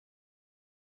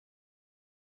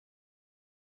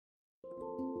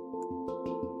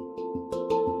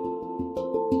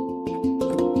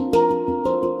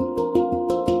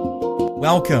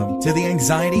Welcome to the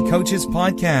Anxiety Coaches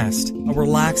Podcast, a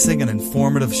relaxing and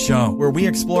informative show where we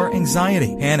explore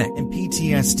anxiety, panic, and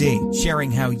PTSD, sharing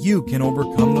how you can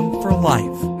overcome them for life.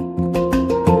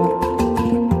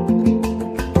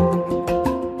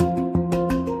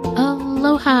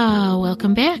 Aloha!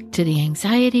 Welcome back to the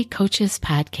Anxiety Coaches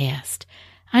Podcast.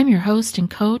 I'm your host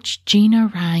and coach,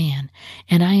 Gina Ryan,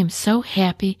 and I am so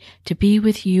happy to be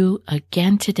with you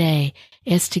again today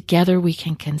as together we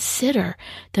can consider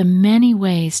the many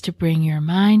ways to bring your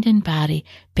mind and body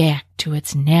back to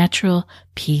its natural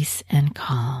peace and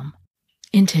calm.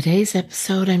 In today's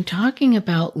episode, I'm talking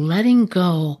about letting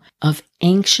go of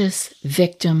anxious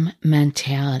victim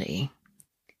mentality.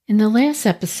 In the last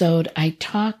episode, I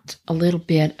talked a little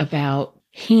bit about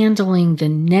handling the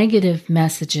negative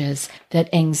messages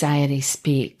that anxiety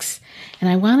speaks. And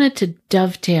I wanted to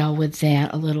dovetail with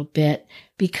that a little bit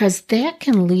because that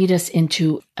can lead us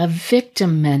into a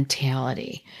victim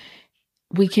mentality.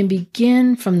 We can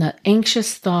begin from the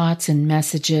anxious thoughts and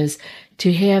messages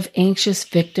to have anxious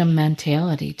victim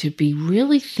mentality, to be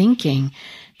really thinking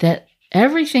that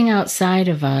everything outside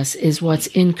of us is what's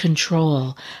in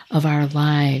control of our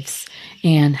lives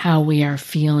and how we are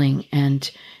feeling and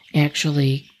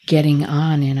actually getting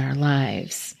on in our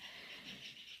lives.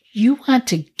 You want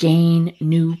to gain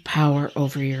new power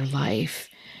over your life.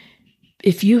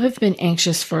 If you have been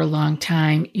anxious for a long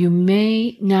time, you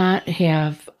may not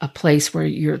have a place where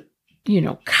you're,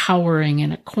 cowering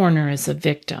in a corner as a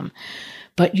victim,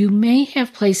 but you may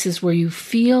have places where you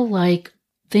feel like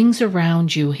things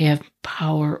around you have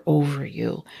power over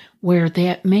you, where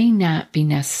that may not be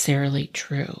necessarily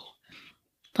true.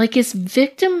 Like, is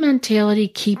victim mentality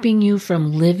keeping you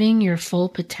from living your full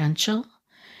potential?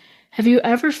 Have you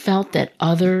ever felt that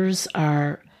others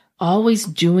are always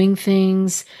doing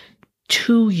things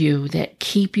to you that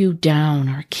keep you down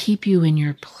or keep you in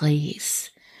your place?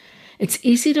 It's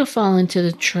easy to fall into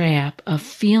the trap of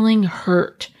feeling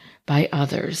hurt by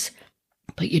others,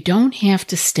 but you don't have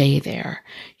to stay there.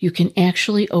 You can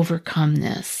actually overcome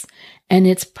this. And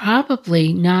it's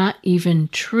probably not even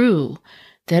true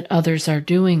that others are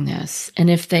doing this. And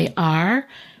if they are,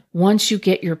 once you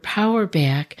get your power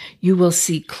back, you will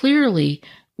see clearly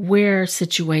where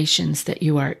situations that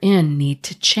you are in need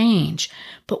to change.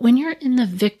 But when you're in the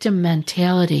victim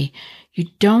mentality, you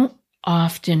don't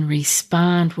often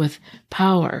respond with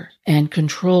power and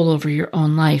control over your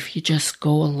own life. You just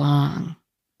go along.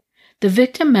 The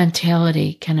victim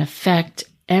mentality can affect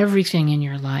everything in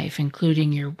your life,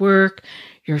 including your work,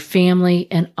 your family,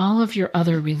 and all of your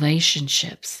other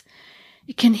relationships.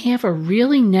 It can have a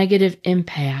really negative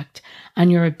impact on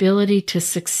your ability to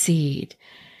succeed,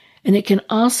 and it can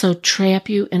also trap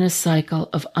you in a cycle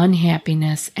of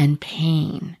unhappiness and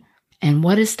pain. And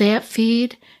what does that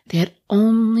feed? That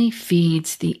only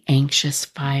feeds the anxious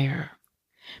fire.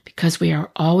 Because we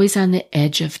are always on the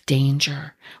edge of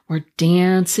danger. We're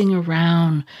dancing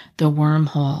around the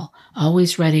wormhole,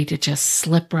 always ready to just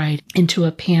slip right into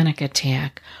a panic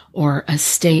attack or a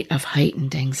state of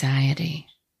heightened anxiety.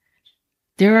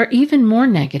 There are even more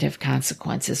negative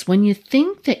consequences. When you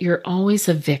think that you're always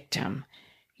a victim,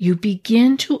 you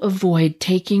begin to avoid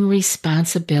taking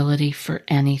responsibility for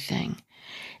anything.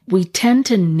 We tend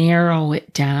to narrow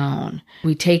it down.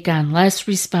 We take on less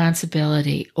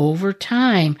responsibility. Over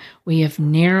time, we have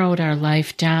narrowed our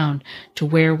life down to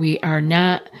where we are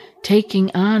not taking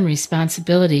on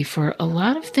responsibility for a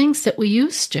lot of things that we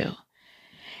used to.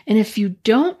 And if you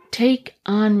don't take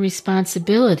on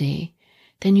responsibility,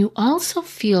 then you also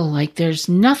feel like there's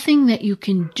nothing that you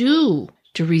can do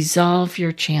to resolve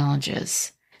your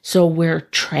challenges. So we're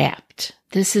trapped.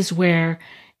 This is where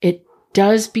it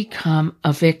does become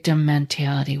a victim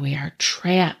mentality. We are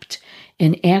trapped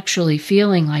in actually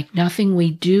feeling like nothing we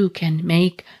do can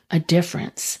make a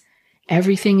difference.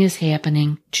 Everything is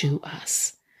happening to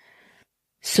us.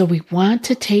 So we want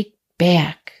to take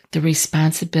back the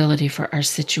responsibility for our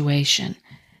situation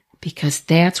because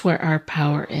that's where our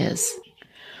power is.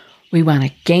 We want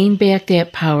to gain back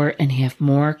that power and have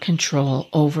more control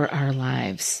over our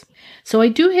lives. So I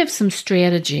do have some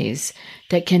strategies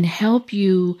that can help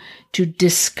you to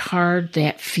discard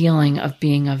that feeling of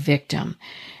being a victim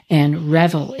and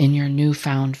revel in your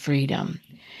newfound freedom.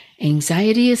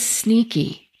 Anxiety is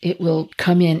sneaky. It will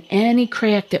come in any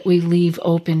crack that we leave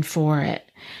open for it.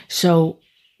 So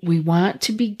we want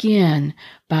to begin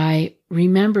by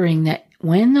remembering that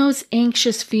when those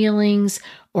anxious feelings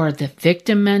or the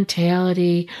victim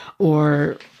mentality,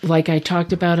 or like I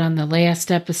talked about on the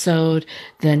last episode,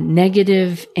 the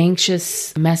negative,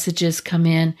 anxious messages come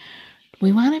in,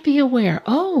 we want to be aware,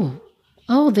 oh,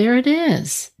 there it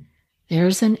is.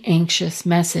 There's an anxious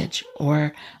message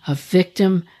or a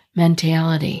victim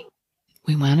mentality.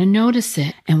 We want to notice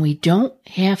it, and we don't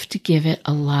have to give it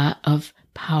a lot of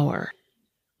power.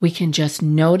 We can just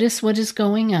notice what is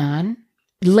going on,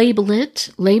 label it.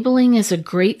 Labeling is a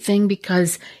great thing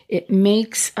because it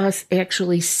makes us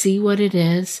actually see what it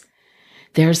is.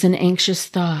 There's an anxious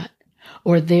thought,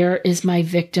 or there is my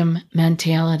victim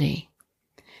mentality.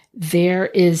 There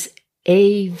is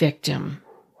a victim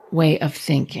way of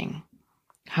thinking.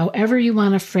 However you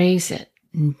want to phrase it,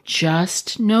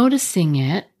 just noticing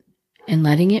it and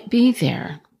letting it be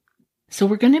there. So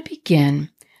we're going to begin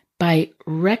by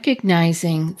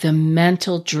recognizing the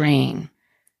mental drain.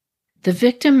 The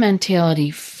victim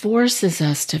mentality forces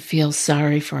us to feel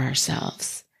sorry for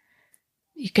ourselves.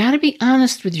 You got to be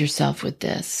honest with yourself with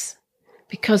this,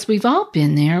 because we've all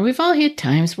been there. We've all had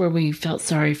times where we felt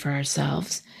sorry for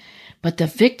ourselves, but the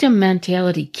victim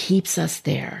mentality keeps us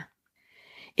there.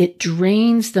 It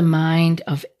drains the mind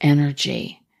of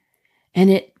energy, and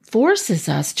it forces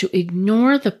us to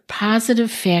ignore the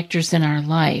positive factors in our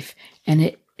life. And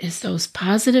it is those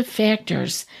positive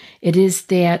factors, it is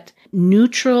that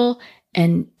neutral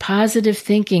and positive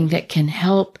thinking that can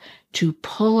help to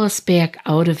pull us back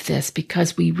out of this,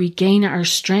 because we regain our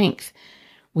strength.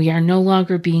 We are no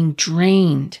longer being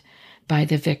drained by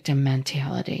the victim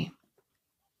mentality.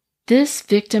 This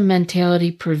victim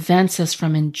mentality prevents us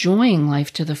from enjoying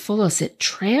life to the fullest. It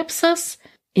traps us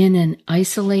in an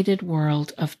isolated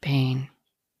world of pain.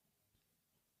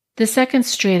 The second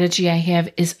strategy I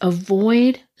have is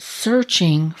avoid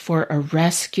searching for a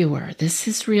rescuer. This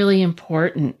is really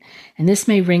important, and this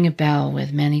may ring a bell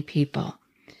with many people.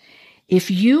 If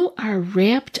you are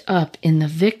wrapped up in the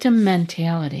victim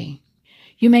mentality,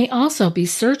 you may also be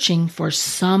searching for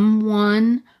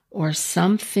someone or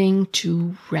something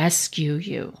to rescue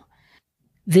you.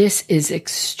 This is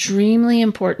extremely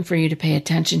important for you to pay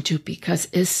attention to, because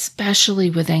especially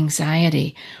with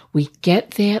anxiety, we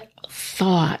get that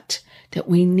thought that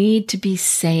we need to be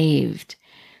saved.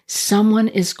 Someone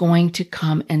is going to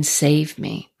come and save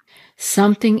me.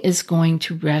 Something is going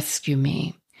to rescue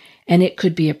me. And it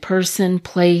could be a person,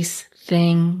 place,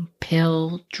 thing,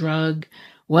 pill, drug,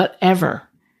 whatever.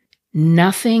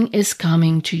 Nothing is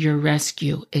coming to your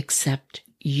rescue except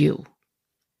you.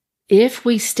 If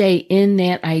we stay in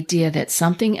that idea that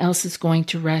something else is going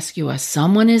to rescue us,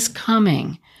 someone is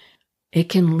coming, it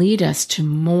can lead us to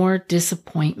more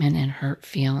disappointment and hurt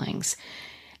feelings.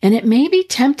 And it may be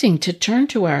tempting to turn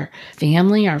to our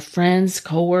family, our friends,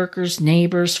 coworkers,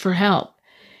 neighbors for help.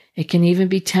 It can even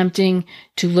be tempting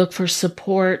to look for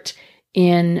support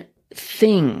in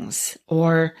things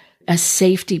or a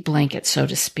safety blanket, so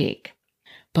to speak.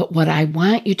 But what I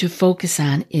want you to focus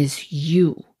on is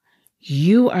you.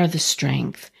 You are the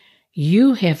strength.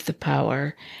 You have the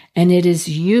power, and it is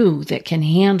you that can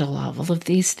handle all of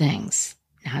these things,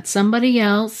 not somebody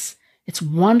else. It's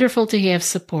wonderful to have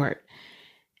support.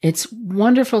 It's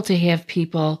wonderful to have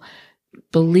people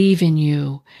believe in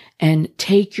you and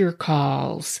take your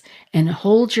calls and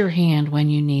hold your hand when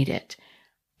you need it.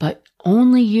 But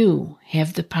only you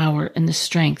have the power and the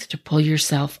strength to pull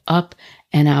yourself up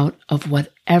and out of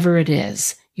whatever it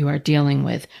is you are dealing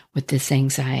with this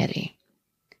anxiety.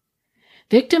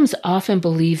 Victims often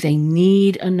believe they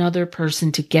need another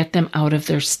person to get them out of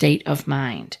their state of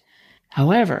mind.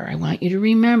 However, I want you to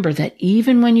remember that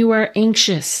even when you are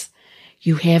anxious,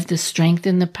 you have the strength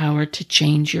and the power to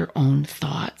change your own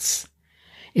thoughts.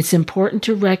 It's important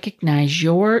to recognize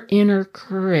your inner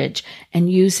courage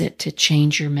and use it to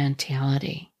change your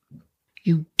mentality.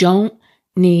 You don't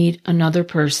need another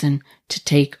person to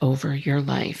take over your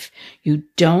life. You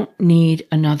don't need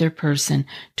another person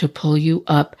to pull you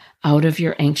up out of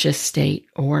your anxious state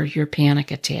or your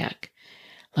panic attack.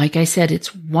 Like I said,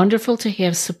 it's wonderful to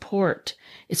have support.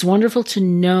 It's wonderful to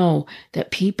know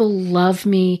that people love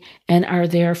me and are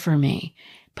there for me.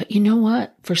 But you know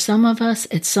what? For some of us,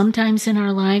 it's sometimes in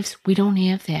our lives, we don't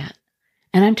have that.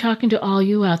 And I'm talking to all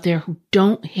you out there who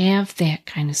don't have that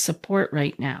kind of support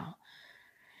right now.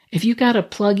 If you got to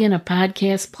plug in a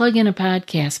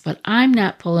podcast, but I'm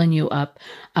not pulling you up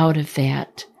out of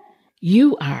that.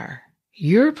 You are.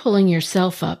 You're pulling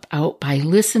yourself up out by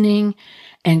listening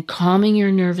and calming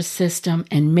your nervous system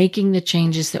and making the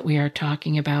changes that we are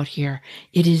talking about here.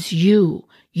 It is you.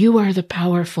 You are the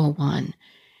powerful one.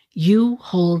 You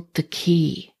hold the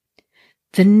key.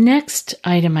 The next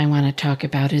item I want to talk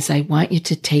about is I want you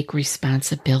to take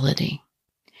responsibility.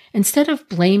 Instead of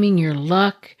blaming your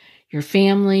luck, your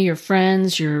family, your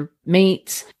friends, your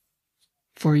mates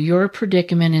for your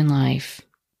predicament in life,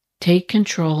 take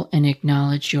control and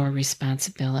acknowledge your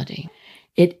responsibility.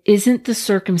 It isn't the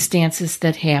circumstances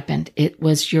that happened. It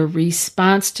was your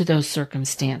response to those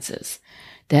circumstances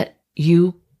that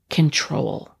you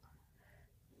control.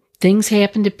 Things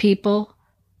happen to people,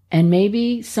 and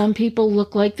maybe some people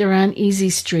look like they're on easy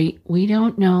street. We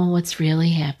don't know what's really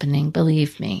happening,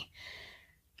 believe me.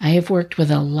 I have worked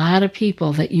with a lot of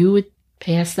people that you would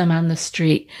pass them on the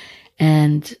street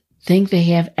and think they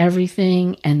have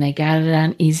everything and they got it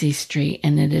on easy street,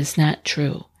 and it is not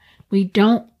true. We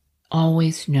don't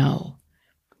always know.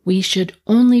 We should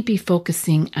only be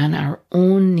focusing on our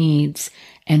own needs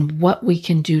and what we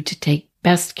can do to take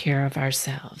best care of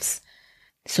ourselves.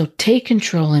 So take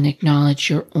control and acknowledge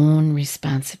your own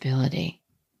responsibility.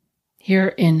 Here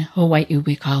in Hawaii,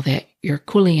 we call that your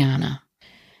kuleana.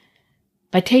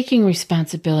 By taking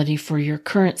responsibility for your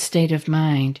current state of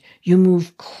mind, you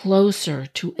move closer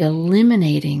to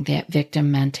eliminating that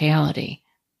victim mentality.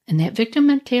 And that victim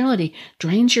mentality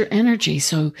drains your energy.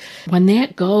 So when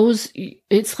that goes,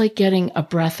 it's like getting a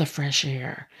breath of fresh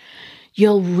air.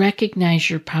 You'll recognize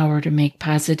your power to make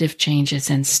positive changes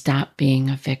and stop being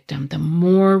a victim the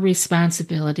more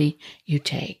responsibility you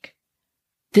take.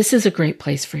 This is a great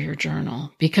place for your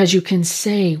journal because you can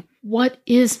say, what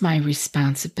is my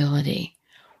responsibility?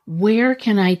 Where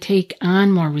can I take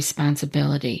on more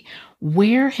responsibility?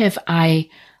 Where have I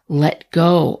let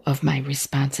go of my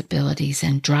responsibilities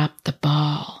and dropped the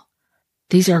ball?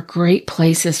 These are great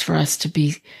places for us to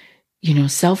be,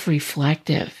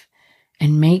 self-reflective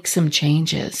and make some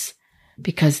changes,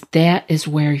 because that is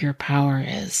where your power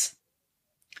is.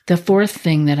 The fourth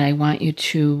thing that I want you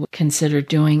to consider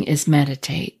doing is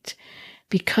meditate,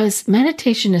 because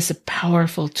meditation is a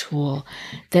powerful tool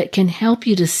that can help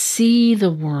you to see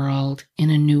the world in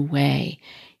a new way,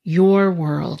 your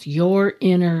world, your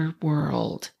inner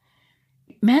world.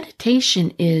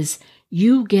 Meditation is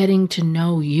you getting to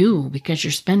know you because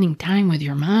you're spending time with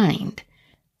your mind.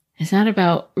 It's not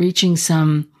about reaching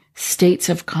some states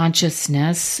of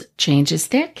consciousness changes.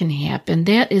 That can happen.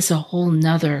 That is a whole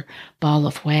nother ball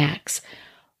of wax.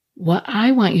 What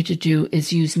I want you to do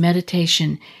is use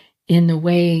meditation in the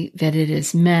way that it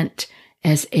is meant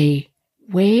as a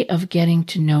way of getting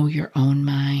to know your own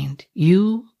mind,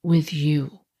 you with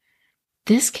you.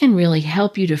 This can really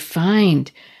help you to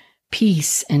find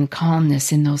peace and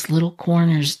calmness in those little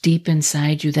corners deep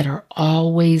inside you that are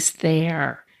always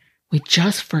there. We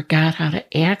just forgot how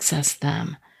to access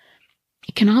them.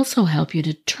 It can also help you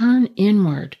to turn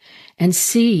inward and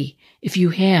see if you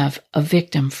have a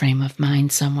victim frame of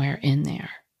mind somewhere in there.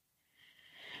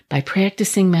 By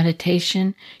practicing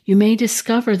meditation, you may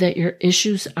discover that your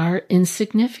issues are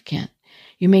insignificant.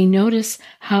 You may notice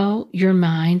how your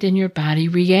mind and your body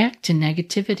react to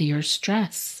negativity or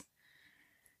stress.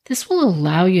 This will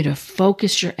allow you to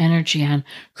focus your energy on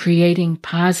creating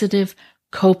positive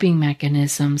coping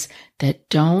mechanisms that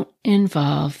don't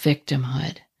involve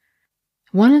victimhood.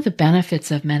 One of the benefits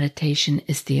of meditation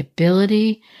is the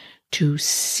ability to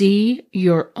see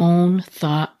your own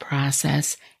thought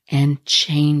process and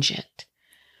change it.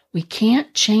 We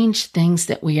can't change things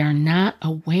that we are not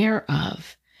aware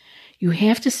of. You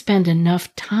have to spend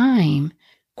enough time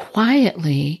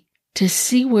quietly to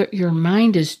see what your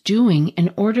mind is doing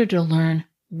in order to learn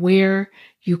where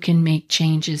you can make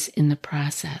changes in the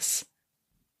process.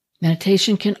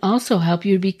 Meditation can also help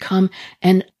you become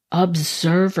an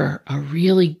observer, a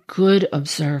really good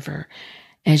observer,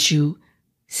 as you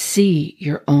see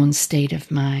your own state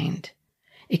of mind.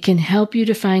 It can help you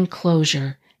to find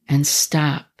closure and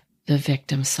stop the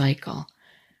victim cycle.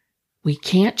 We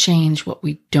can't change what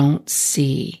we don't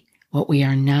see, what we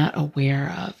are not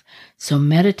aware of. So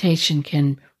meditation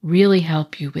can really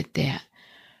help you with that.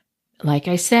 Like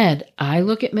I said, I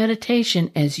look at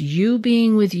meditation as you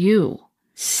being with you,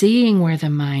 seeing where the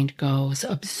mind goes,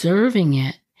 observing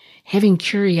it, having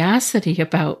curiosity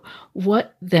about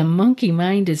what the monkey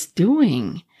mind is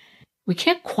doing. We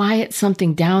can't quiet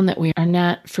something down that we are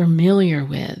not familiar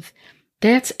with.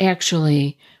 That's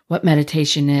actually what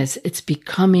meditation is. It's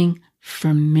becoming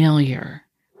familiar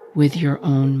with your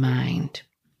own mind.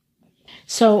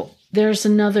 So there's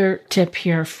another tip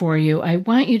here for you. I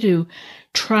want you to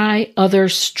try other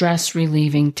stress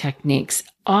relieving techniques,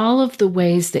 all of the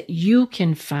ways that you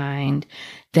can find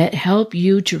that help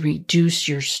you to reduce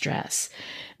your stress.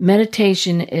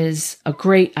 Meditation is a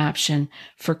great option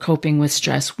for coping with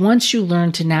stress. Once you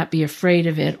learn to not be afraid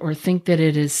of it or think that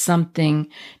it is something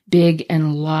big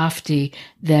and lofty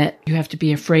that you have to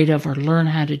be afraid of or learn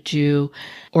how to do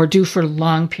or do for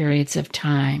long periods of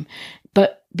time.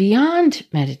 But beyond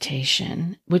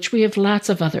meditation, which we have lots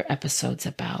of other episodes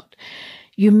about,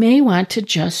 you may want to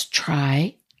just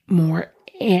try more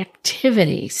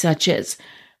activity, such as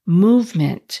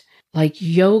movement, like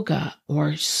yoga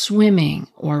or swimming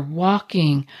or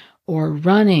walking or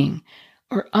running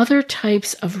or other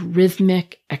types of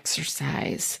rhythmic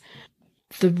exercise.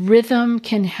 The rhythm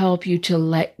can help you to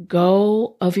let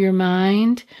go of your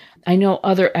mind. I know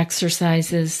other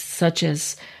exercises such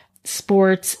as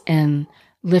sports and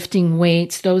lifting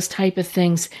weights, those type of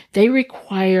things, they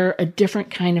require a different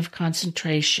kind of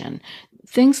concentration.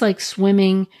 Things like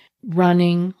swimming,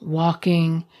 running,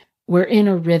 walking, we're in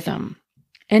a rhythm.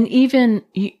 And even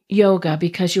yoga,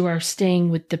 because you are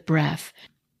staying with the breath.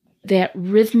 That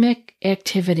rhythmic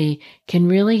activity can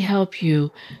really help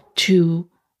you to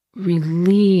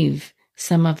relieve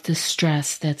some of the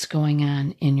stress that's going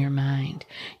on in your mind.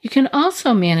 You can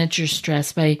also manage your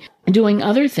stress by doing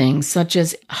other things such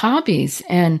as hobbies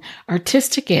and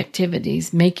artistic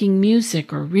activities, making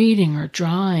music or reading or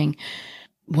drawing,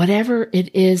 whatever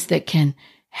it is that can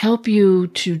help you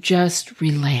to just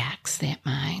relax that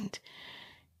mind.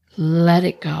 Let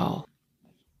it go.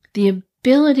 The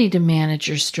ability to manage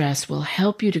your stress will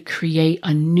help you to create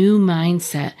a new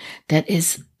mindset that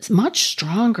is much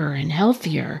stronger and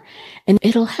healthier, and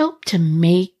it'll help to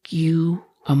make you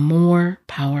a more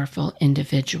powerful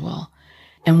individual.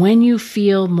 And when you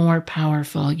feel more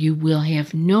powerful, you will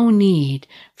have no need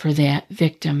for that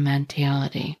victim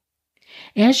mentality.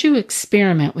 As you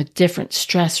experiment with different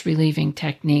stress-relieving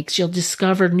techniques, you'll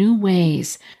discover new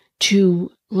ways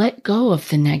to let go of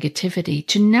the negativity,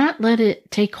 to not let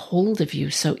it take hold of you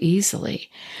so easily.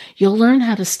 You'll learn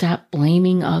how to stop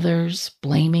blaming others,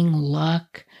 blaming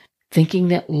luck, thinking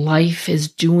that life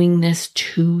is doing this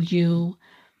to you.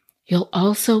 You'll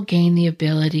also gain the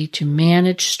ability to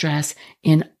manage stress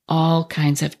in all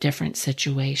kinds of different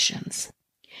situations.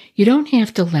 You don't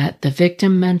have to let the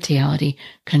victim mentality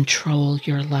control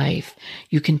your life.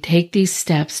 You can take these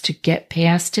steps to get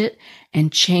past it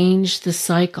and change the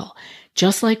cycle.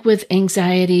 Just like with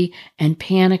anxiety and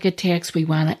panic attacks, we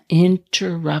want to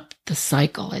interrupt the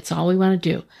cycle. That's all we want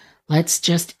to do. Let's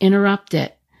just interrupt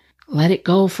it. Let it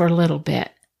go for a little bit.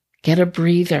 Get a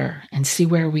breather and see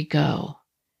where we go.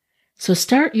 So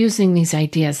start using these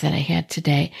ideas that I had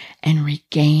today and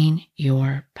regain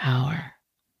your power.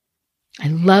 I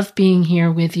love being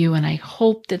here with you, and I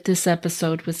hope that this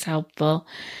episode was helpful.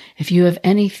 If you have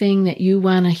anything that you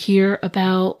want to hear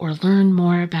about or learn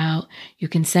more about, you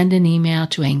can send an email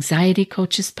to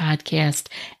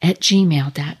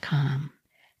anxietycoachespodcast@gmail.com.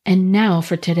 And now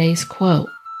for today's quote.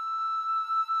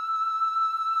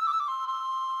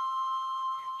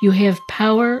 You have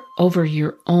power over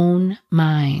your own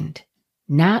mind,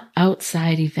 not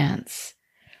outside events.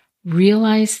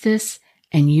 Realize this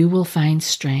and you will find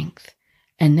strength.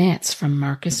 And that's from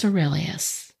Marcus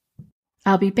Aurelius.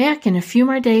 I'll be back in a few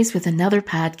more days with another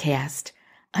podcast.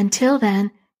 Until then,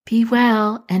 be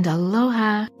well and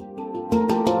aloha.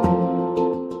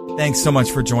 Thanks so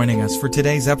much for joining us for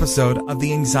today's episode of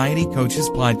the Anxiety Coaches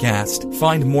Podcast.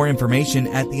 Find more information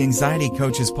at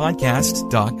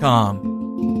theanxietycoachespodcast.com.